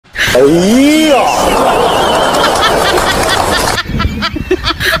哎呀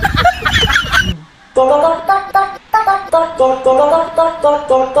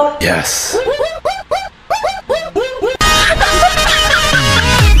！Yes。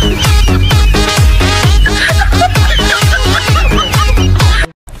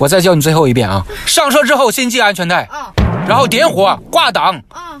我再教你最后一遍啊！上车之后先系安全带，然后点火挂档，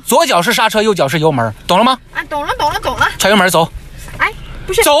左脚是刹车，右脚是油门，懂了吗？啊，懂了。踩油门走。哎，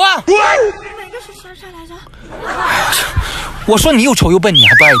不是，走啊！哪个是刹车来着？哎呀，我说你又丑又笨，你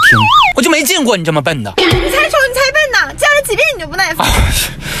还不爱听，我就没见过你这么笨的。你才丑，你才笨呢！教了几遍你就不耐烦。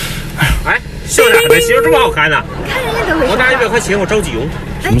哎，小俩的鞋这么好看呢？看人家都会。我拿100块钱，我着急用。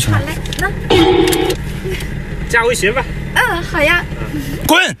什么情况？好嘞，那加微信吧。嗯，好呀。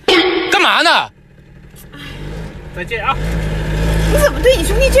滚！干嘛呢？再见啊！你怎么对你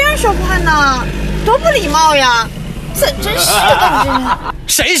兄弟这样说话呢？多不礼貌呀！真是的，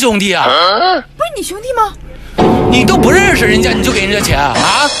谁兄弟啊？不是你兄弟吗？你都不认识人家，你就给人家钱啊？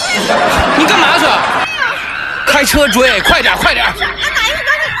你干嘛去？开车追，快点！按哪一个？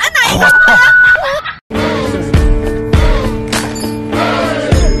按哪一个？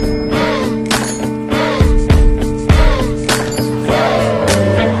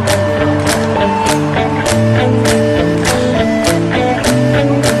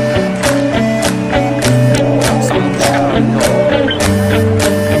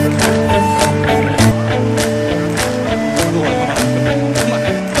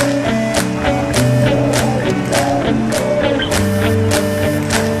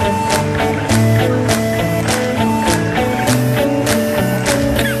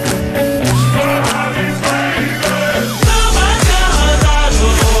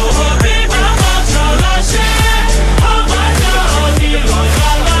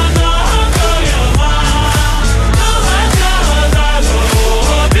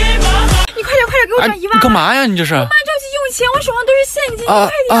你干嘛呀？你这是？我妈着急用钱，我手上都是现金。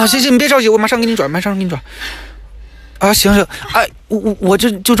行，你别着急，我马上给你转。啊，行，哎，我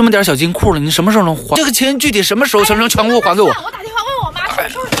这就这么点小金库了，你什么时候能还？这个钱具体什么时候才能全部还给我？我打电话问我妈什么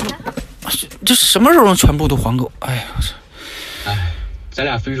时候钱。这什么时候能全部都还给我？哎呀，咱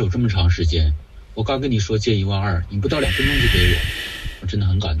俩分手这么长时间，我刚跟你说借1万2，你不到2分钟就给我真的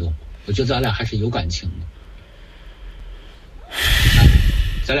很感动。我觉得咱俩还是有感情的。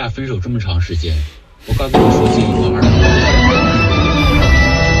咱俩分手这么长时间，我刚跟你说借1万2，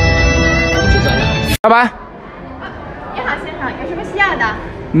我觉得咱俩还是。老板，你好，先生，有什么需要的？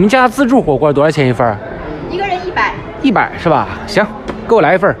你们家自助火锅多少钱一份？1个人100。100是吧？行，给我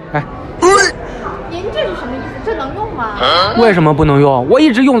来一份，来。您这是什么意思？这能用吗？为什么不能用？我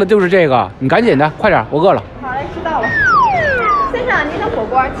一直用的就是这个。你赶紧的，快点，我饿了。好嘞，知道了。先生，您的火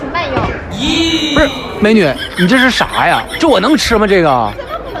锅请慢用。不是，美女，你这是啥呀？这我能吃吗？这个？怎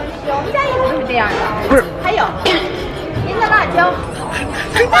么不能吃？我们家一直都是这样的。不是，还有您的辣椒，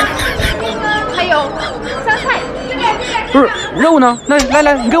还有香菜。不是肉呢？那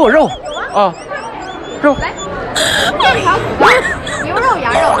来，你给我肉。啊，肉。来，面条骨头，牛肉、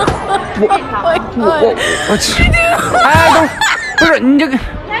羊肉，面条。我去！哎，都不是你这个。你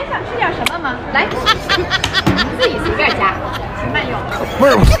还想吃点什么吗？来，自己随便加，请慢用。不是，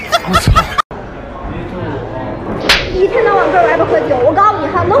我操！一天到晚跟外边喝酒，我告诉你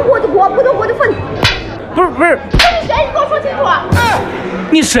哈，能过就过，不能过就分。不是，这是谁？你给我说清楚。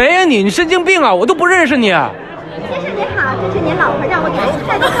你谁呀你？你神经病啊！我都不认识你。先生您好，这是您老婆让我赶紧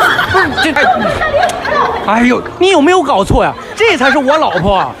带的话。不是这，哎呦，你有没有搞错呀？这才是我老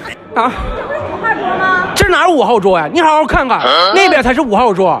婆啊！这不是5号桌吗？这哪是5号桌呀？你好好看看，那边才是5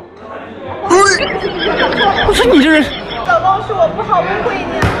号桌。不是你这人。老公说我不好，误会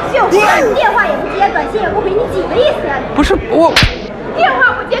你。就是你电话也不接，短信也不回，你几个意思啊？不是我。电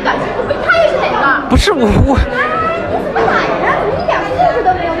话不接，短信不回，他又是哪个？不是我。你怎么懒呀？怎么一点素质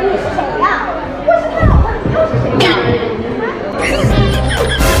都没有？你是谁呀？我是他老婆，你又是谁呀？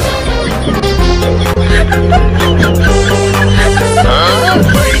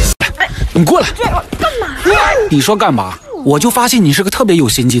你过来。干嘛？你说干嘛？我就发现你是个特别有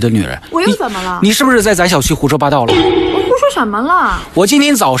心机的女人。我又怎么了？你是不是在咱小区胡说八道了？我胡说什么了？我今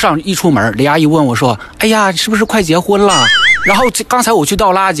天早上一出门，李阿姨问我说：“哎呀，是不是快结婚了？”然后刚才我去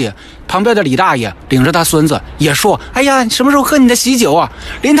倒垃圾，旁边的李大爷领着他孙子也说：“哎呀，什么时候喝你的喜酒啊？”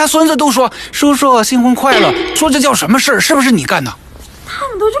连他孙子都说：“叔叔新婚快乐。”说这叫什么事儿？是不是你干的？他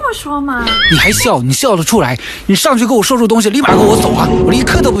们都这么说吗？你还笑？你笑得出来？你上去给我收拾东西，立马给我走啊！我一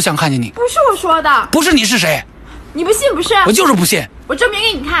刻都不想看见你。不是我说的。不是你是谁？你不信不是？我就是不信。我证明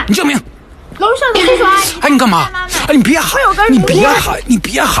给你看。你证明？楼上的叔叔阿姨。哎，你干嘛？哎，你别喊！你别喊！你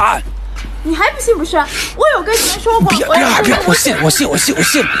别喊！你还不信不是？我有跟你们说过。别，我信，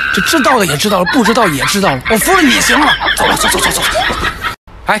这知道了也知道了，不知道也知道了，我服了你行了。走了，走。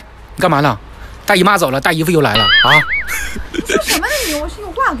哎，你干嘛呢？大姨妈走了，大姨夫又来了啊！说什么呢你？我是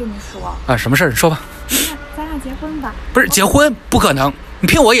有话跟你说。啊，什么事儿？你说吧。咱俩结婚吧。不是结婚，不可能。你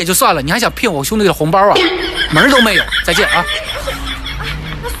骗我也就算了，你还想骗我兄弟的红包啊？门都没有。再见啊！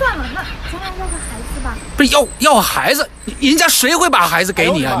那算了，那咱俩要个孩子吧。不是要个孩子，人家谁会把孩子给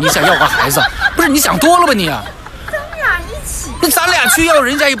你啊？你想要个孩子？不是你想多了吧你？咱俩一起。那咱俩去要，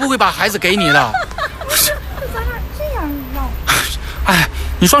人家也不会把孩子给你的。不是，那咱俩这样要。哎，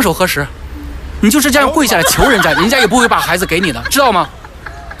你双手合十，你就是这样跪下来求人家，人家也不会把孩子给你的，知道吗？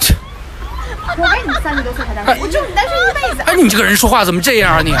我给你30多岁还单身，我就你单身一辈子。哎，你这个人说话怎么这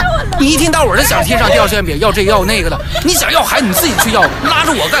样啊你？你一天到晚的想天上掉馅饼，要这要那个的。你想要孩子你自己去要，拉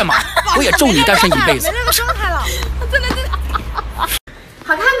着我干嘛？我也咒你单身一辈子。没那个状态了，真的。好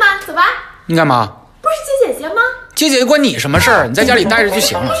看吗？走吧。你干嘛？不是接姐姐吗？接姐姐关你什么事儿？你在家里待着就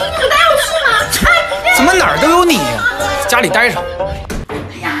行了。你不带我去吗？哎，怎么哪儿都有你呀？家里待着。哎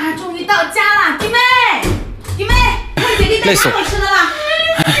呀，终于到家了，弟妹，快姐弟带啥好吃的了？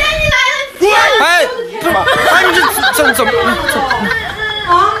哎，不是，哎，你这怎么？啊，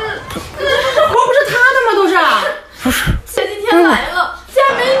这活不是他的吗？都是。不是。前几天来了，家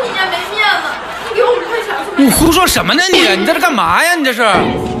没你呀，没面子。你给我5块钱行吗？你胡说什么呢你？你在这干嘛呀？你这是？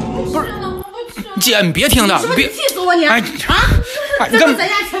不是，姐，你别听他，你别气死我你！哎啊，你干咱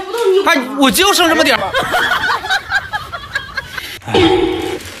家钱不都你？哎，我就剩这么点儿。这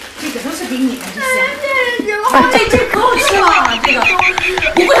个都是给你的，这些。这可好吃了，这个。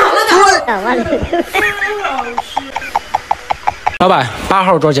你不吵了的。老板，8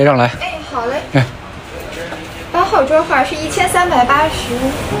号桌结账来。哎，好嘞。哎8号桌话是1380。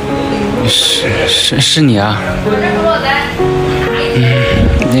是你啊？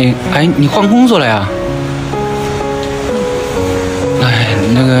你换工作了呀？哎，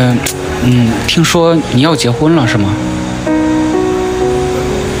那个，听说你要结婚了是吗？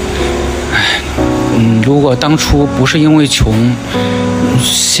哎，如果当初不是因为穷，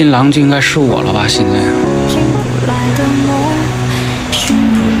新郎就应该是我了吧？现在。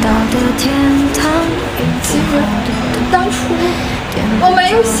当初我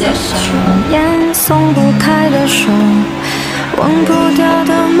没有写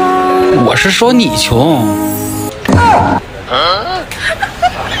我是说你穷。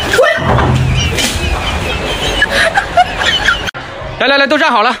来，都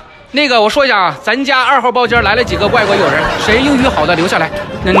站好了。那个，我说一下啊，咱家2号包间来了几个外国友人，谁英语好的留下来，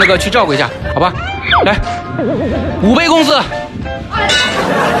那个去照顾一下，好吧？来，5倍工资。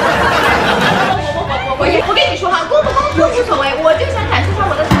我跟你说哈，工不工资无所谓，我就想展示下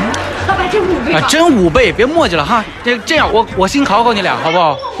我的才能。老板，这5倍啊，真5倍，别磨叽了哈。这样，我先考考你俩，好不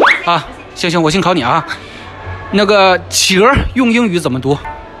好？啊，行，我先考你啊。那个企鹅用英语怎么读？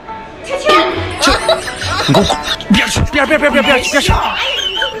切，你给我别去！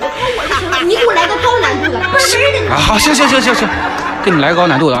你给我来个高难度的，啊，好，行，给你来个高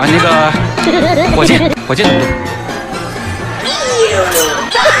难度的啊。那个火箭怎么读？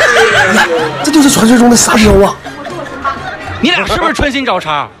这就是传说中的撒娇啊！你俩是不是存心找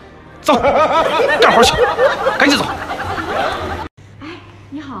茬？走，干活去，赶紧走。哎，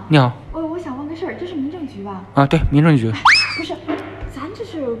你好。你好。我想问个事儿，这是民政局吧？啊，对，民政局。不是，咱这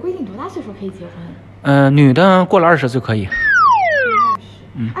是规定多大岁数可以结婚？女的过了20岁可以。20。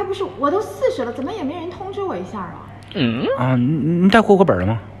哎，不是，我都40了，怎么也没人通知我一下啊？啊，你带户口本了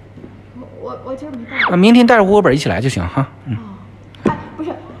吗？我今儿没带。啊，明天带着户口本一起来就行哈。哎，不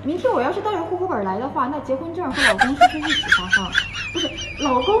是，明天我要是带着户口本来的话，那结婚证和老公是不是一起发放？不是，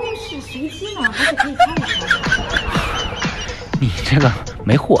老公是随机呢，还是可以挑一挑的？你这个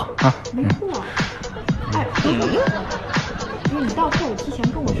没货啊。没货。哎，因为你到时候提前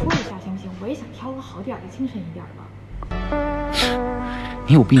跟我说一下行不行？我也想挑个好点的，精神一点的。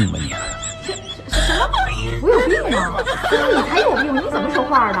你有病吧你？什么？我有病吗？你才有病！你怎么说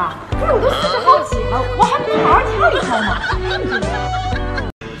话的？不是，我都40好几了，我还不好好挑一挑吗？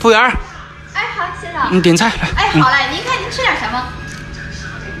服务员，哎，好，先生。你点菜来。哎，好嘞，您看您吃点什么？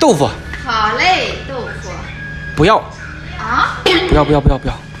豆腐。好嘞，豆腐。不要。啊？不要。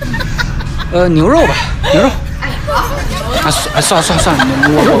牛肉吧，牛肉。哎，好。啊，算了，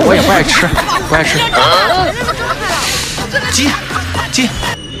我也不爱吃，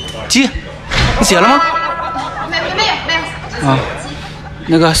鸡，你写了吗？没有。啊，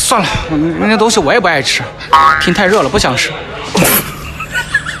那个算了，那东西我也不爱吃，天太热了不想吃。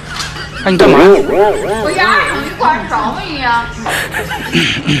哎，你干嘛？服务员，你管着吗你呀？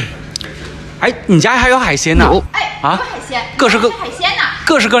哎，你家还有海鲜呢？哎，啊，有海鲜，各式各海鲜呢？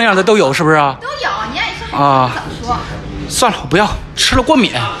各式各样的都有，是不是啊？都有，你爱吃啊。早说。算了，我不要吃了过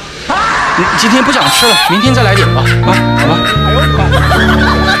敏。你今天不想吃了，明天再来点吧。啊，好吧。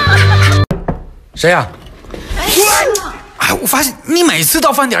谁呀？哎，我发现你每次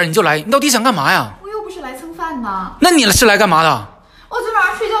到饭点你就来，你到底想干嘛呀？我又不是来蹭饭的。那你是来干嘛的？我昨晚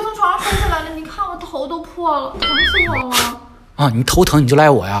上睡觉从床上摔下来了，你看我头都破了，疼死我了。啊，你头疼你就赖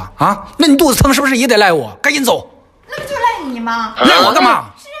我呀？啊，那你肚子疼是不是也得赖我？赶紧走。那不就赖你吗？赖我干嘛？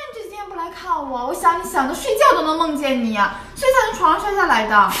谁让你这几天不来看我？我想你想的睡觉都能梦见你，所以才从床上摔下来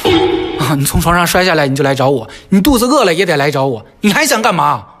的。啊，你从床上摔下来你就来找我，你肚子饿了也得来找我，你还想干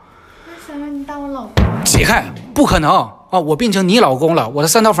嘛？我想让你当我老公。起开，不可能啊！我变成你老公了，我的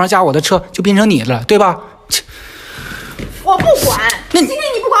3套房加我的车就变成你的了，对吧？我不管，那今天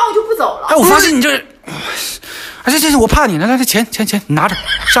你不管我就不走了。哎，我发现你这，哎，这我怕你了，来钱，你拿着，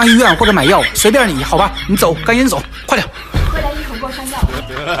上医院或者买药，随便你，好吧？你走，赶紧走，快点。回来一口给我上药。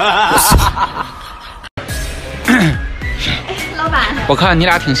老板，我看你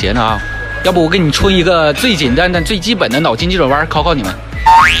俩挺闲的啊，要不我给你出一个最简单但最基本的脑筋急转弯，考考你们。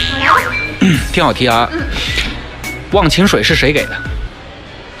听好题啊。忘情水是谁给的？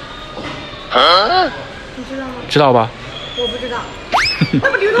你知道吗？知道吧？我不知道。那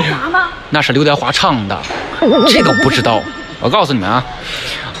不刘德华吗？那是刘德华唱的，这都不知道。我告诉你们啊，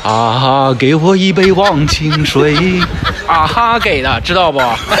啊哈，给我一杯忘情水，啊哈给的，知道不？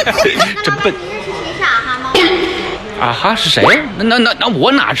真笨。你认识谁是啊哈吗？啊哈是谁？那我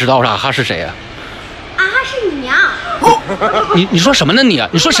哪知道了？啊哈是谁呀？啊哈是你娘。你说什么呢你？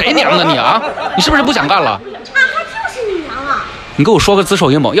你说谁娘的你啊？你是不是不想干了？啊哈就是你娘啊！你给我说个子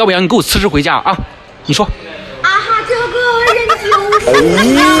丑寅卯，要不然你给我辞职回家啊！你说。啊哈这个人就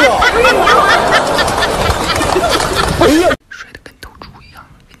是睡得跟头猪一样，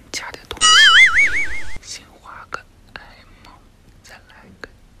给你加点东西，先画个爱猫，再来个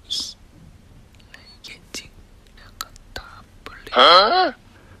一，来眼睛，2个大不了，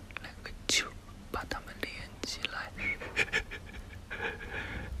来个球，把它们连起来。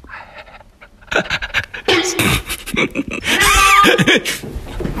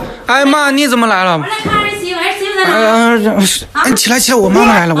哎妈，你怎么来了？我来看儿媳妇，儿媳妇在哪？起来，我妈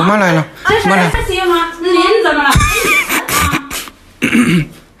妈来了，我妈来了，儿媳妇吗？那脸怎么了？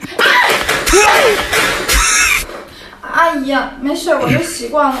阿姨，没事，我就习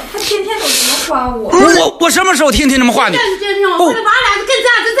惯了。他天天都这么夸我。我什么时候天天这么夸你？我这把俩跟这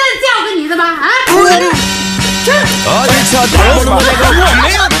样子再叫个你的吧？啊！我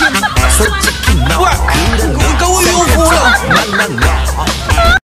没有。